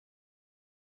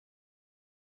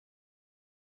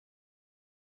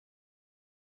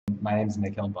my name is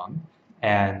Nikhil Bumb,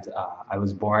 and I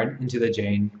was born into the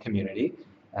Jain community,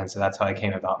 and so that's how I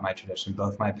came about my tradition.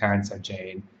 Both my parents are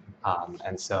Jain,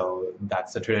 and so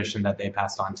that's the tradition that they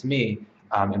passed on to me.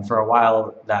 And for a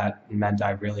while, that meant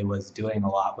I really was doing a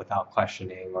lot without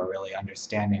questioning or really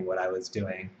understanding what I was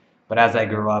doing. But as I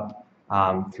grew up,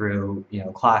 through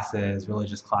classes,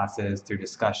 religious classes, through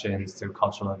discussions, through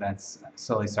cultural events, I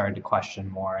slowly started to question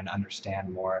more and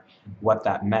understand more what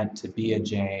that meant to be a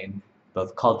Jain,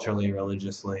 both culturally,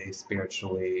 religiously,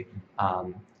 spiritually,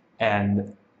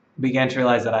 and began to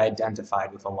realize that I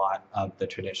identified with a lot of the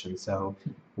tradition. So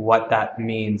what that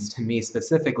means to me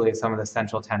specifically, some of the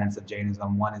central tenets of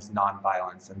Jainism, one is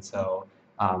nonviolence. And so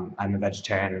I'm a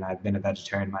vegetarian, and I've been a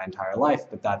vegetarian my entire life,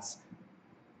 but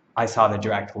I saw the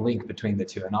direct link between the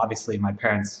two. And obviously my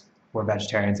parents were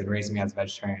vegetarians and raised me as a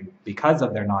vegetarian because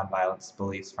of their nonviolence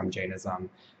beliefs from Jainism,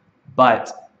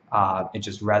 but it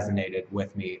just resonated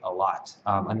with me a lot.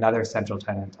 Another central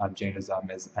tenet of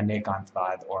Jainism is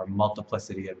anekantvad, or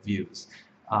multiplicity of views.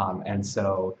 And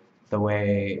so the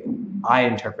way I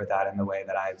interpret that, and the way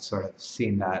that I've sort of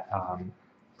seen that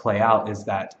play out, is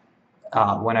that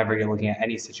whenever you're looking at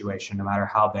any situation, no matter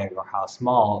how big or how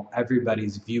small,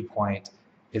 everybody's viewpoint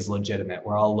is legitimate.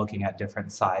 We're all looking at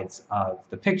different sides of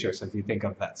the picture. So if you think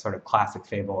of that sort of classic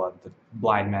fable of the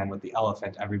blind man with the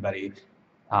elephant, everybody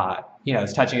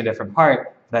is touching a different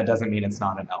part. That doesn't mean it's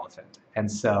not an elephant. And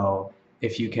so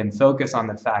if you can focus on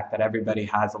the fact that everybody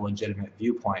has a legitimate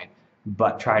viewpoint,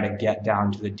 but try to get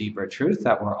down to the deeper truth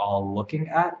that we're all looking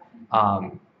at,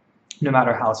 no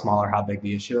matter how small or how big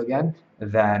the issue again,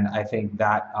 then I think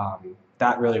that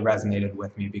that really resonated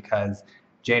with me, because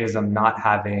Jainism not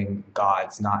having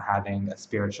gods, not having a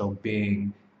spiritual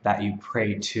being that you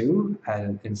pray to,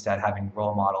 and instead having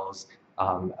role models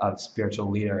of spiritual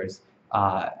leaders,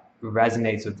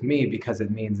 resonates with me, because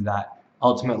it means that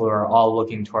ultimately we're all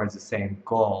looking towards the same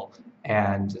goal.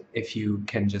 And if you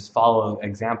can just follow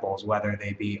examples, whether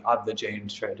they be of the Jain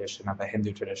tradition, of a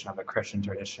Hindu tradition, of a Christian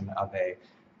tradition, of a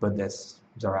Buddhist,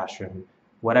 Zoroastrian,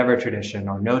 whatever tradition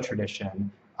or no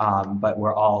tradition, but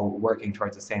we're all working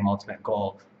towards the same ultimate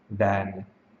goal, then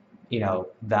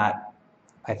that,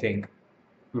 I think,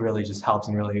 really just helps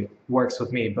and really works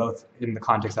with me, both in the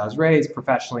context I was raised,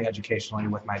 professionally, educationally,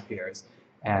 with my peers.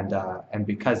 And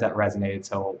because that resonated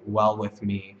so well with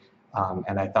me,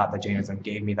 and I thought that Jainism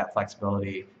gave me that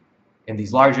flexibility in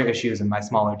these larger issues in my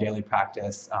smaller daily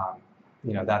practice,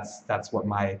 that's what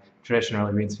my tradition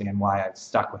really means to me, and why I've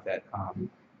stuck with it,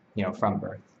 from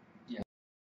birth.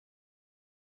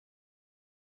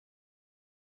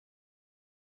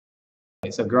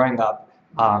 So growing up,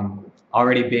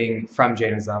 already being from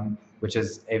Jainism, which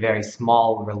is a very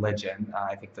small religion,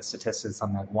 I think the statistics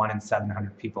on that 1 in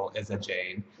 700 people is a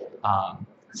Jain.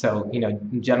 So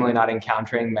generally not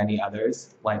encountering many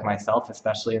others like myself,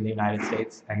 especially in the United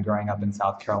States, and growing up in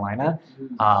South Carolina.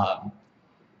 I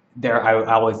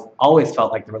always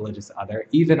felt like the religious other,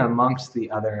 even amongst the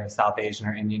other South Asian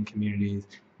or Indian communities.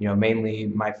 Mainly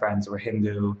my friends were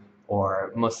Hindu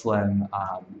or Muslim.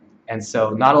 And so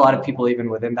not a lot of people even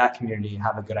within that community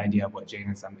have a good idea of what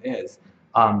Jainism is.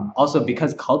 Also,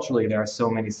 because culturally there are so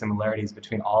many similarities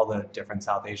between all the different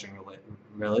South Asian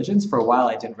religions, for a while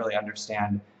I didn't really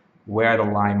understand where the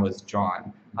line was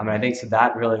drawn. And I think so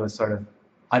that really was sort of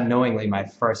unknowingly my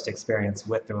first experience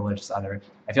with the religious other.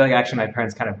 I feel like actually my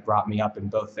parents kind of brought me up in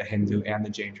both the Hindu and the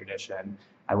Jain tradition.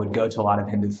 I would go to a lot of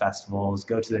Hindu festivals,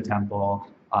 go to the temple,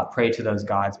 pray to those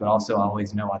gods, but also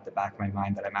always know at the back of my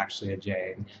mind that I'm actually a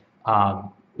Jain.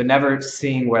 But never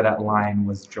seeing where that line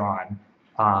was drawn,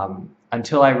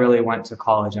 until I really went to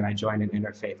college and I joined an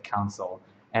interfaith council.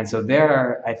 And so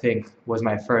there, I think, was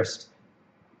my first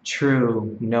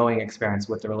true knowing experience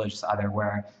with the religious other,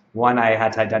 where one, I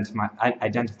had to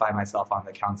identify myself on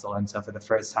the council, and so for the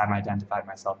first time I identified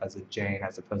myself as a Jain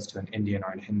as opposed to an Indian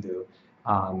or a Hindu,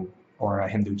 or a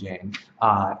Hindu Jain,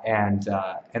 and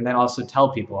then also tell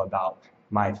people about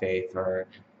my faith or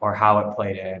how it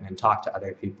played in, and talk to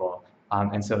other people.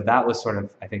 And so that was sort of,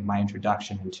 I think, my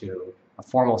introduction into a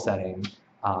formal setting.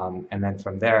 And then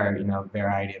from there, a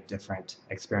variety of different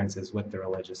experiences with the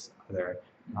religious other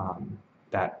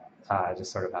that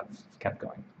just sort of have kept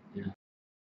going. Yeah.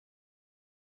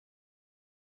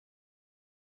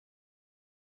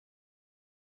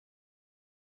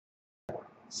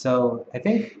 So I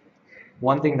think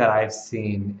one thing that I've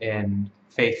seen in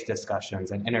faith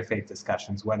discussions and interfaith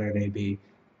discussions, whether they be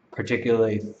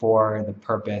particularly for the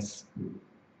purpose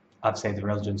of, say, the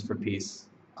Religions for Peace,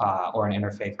 or an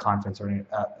interfaith conference or an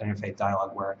interfaith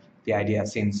dialogue, where the idea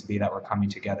seems to be that we're coming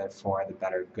together for the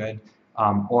better good,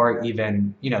 or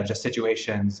even just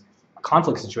situations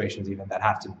conflict situations even that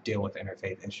have to deal with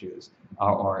interfaith issues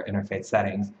or interfaith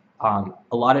settings.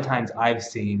 A lot of times I've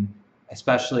seen,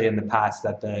 especially in the past,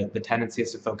 that the tendency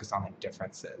is to focus on the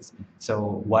differences.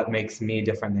 So what makes me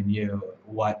different than you?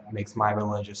 What makes my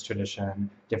religious tradition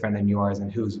different than yours?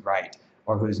 And who's right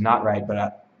or who's not right?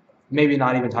 But maybe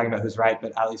not even talking about who's right,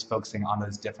 but at least focusing on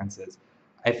those differences.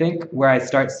 I think where I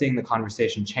start seeing the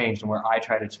conversation change and where I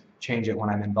try to change it when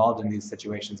I'm involved in these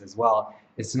situations as well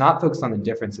is to not focus on the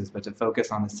differences, but to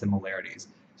focus on the similarities.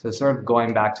 So sort of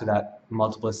going back to that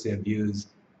multiplicity of views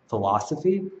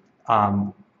philosophy,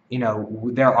 you know,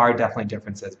 there are definitely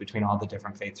differences between all the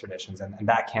different faith traditions, and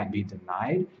that can't be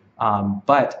denied.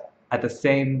 But at the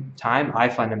same time, I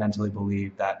fundamentally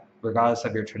believe that regardless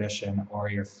of your tradition or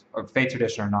your faith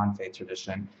tradition or non-faith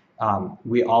tradition,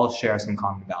 we all share some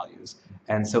common values.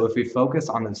 And so if we focus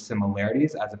on those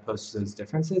similarities as opposed to those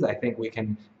differences, I think we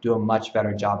can do a much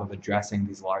better job of addressing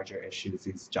these larger issues,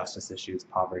 these justice issues,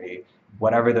 poverty,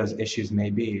 whatever those issues may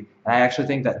be. And I actually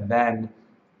think that then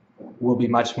we'll be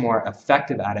much more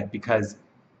effective at it, because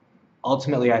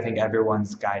ultimately I think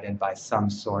everyone's guided by some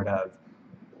sort of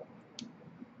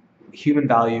human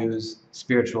values,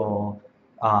 spiritual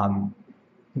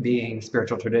being,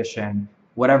 spiritual tradition,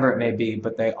 whatever it may be,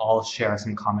 but they all share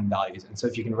some common values. And so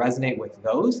if you can resonate with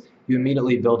those, you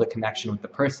immediately build a connection with the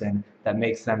person that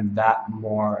makes them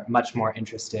much more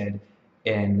interested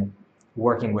in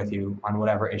working with you on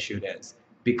whatever issue it is.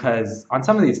 Because on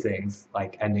some of these things,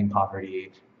 like ending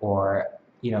poverty or,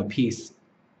 you know, peace,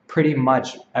 pretty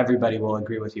much everybody will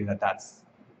agree with you that that's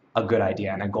a good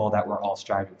idea and a goal that we're all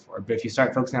striving for. But if you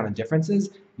start focusing on the differences,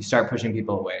 you start pushing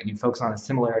people away, and you focus on the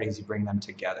similarities, you bring them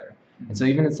together. And so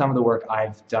even in some of the work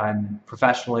I've done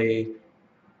professionally,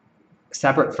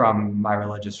 separate from my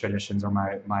religious traditions or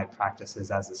my practices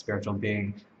as a spiritual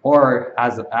being, or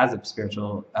as a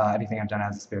spiritual, anything I've done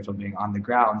as a spiritual being on the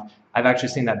ground, I've actually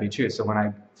seen that be true. So when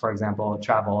I, for example,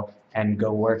 travel and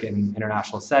go work in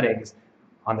international settings,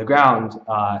 on the ground,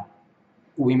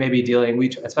 we may be dealing,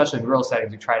 especially in rural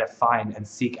settings, we try to find and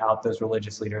seek out those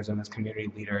religious leaders and those community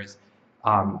leaders.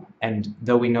 And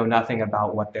though we know nothing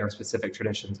about what their specific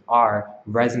traditions are,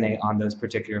 resonate on those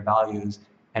particular values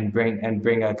and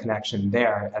bring a connection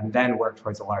there, and then work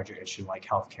towards a larger issue like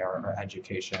healthcare or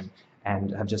education,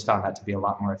 and have just found that to be a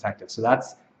lot more effective. So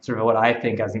that's sort of what I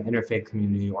think as an interfaith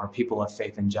community or people of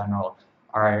faith in general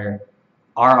are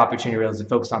our opportunity really is to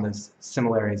focus on those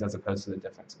similarities as opposed to the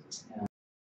differences. Yeah.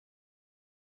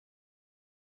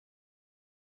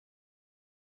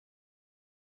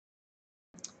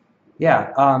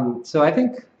 Yeah, so I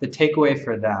think the takeaway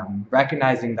for them,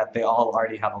 recognizing that they all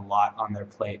already have a lot on their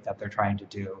plate that they're trying to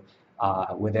do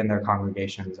within their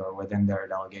congregations or within their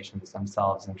delegations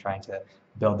themselves, and trying to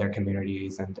build their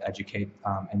communities and educate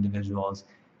individuals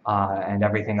and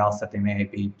everything else that they may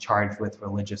be charged with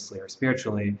religiously or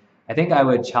spiritually, I think I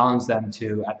would challenge them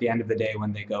to, at the end of the day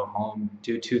when they go home,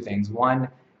 do two things. One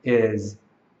is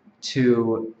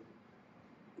to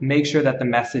make sure that the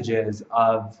messages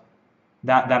of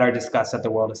that are discussed at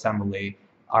the World Assembly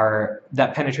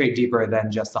that penetrate deeper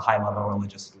than just the high-level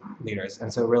religious leaders,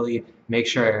 and so really make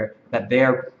sure that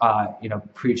they're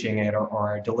preaching it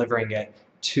or delivering it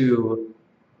to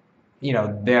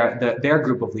their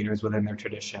group of leaders within their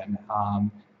tradition,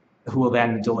 who will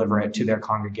then deliver it to their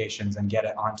congregations and get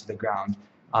it onto the ground,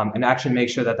 and actually make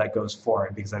sure that that goes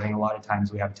forward, because I think a lot of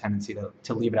times we have a tendency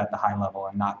to leave it at the high level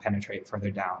and not penetrate further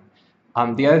down.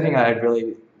 The other thing that I'd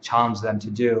really challenge them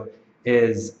to do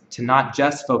is to not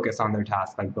just focus on their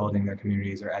tasks like building their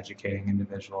communities or educating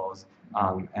individuals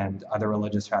and other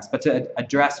religious tasks, but to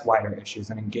address wider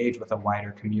issues and engage with a wider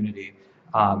community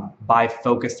by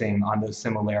focusing on those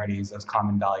similarities, those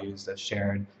common values, those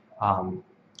shared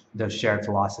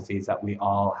philosophies that we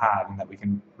all have and that we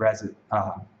can resonate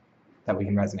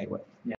with. Yeah.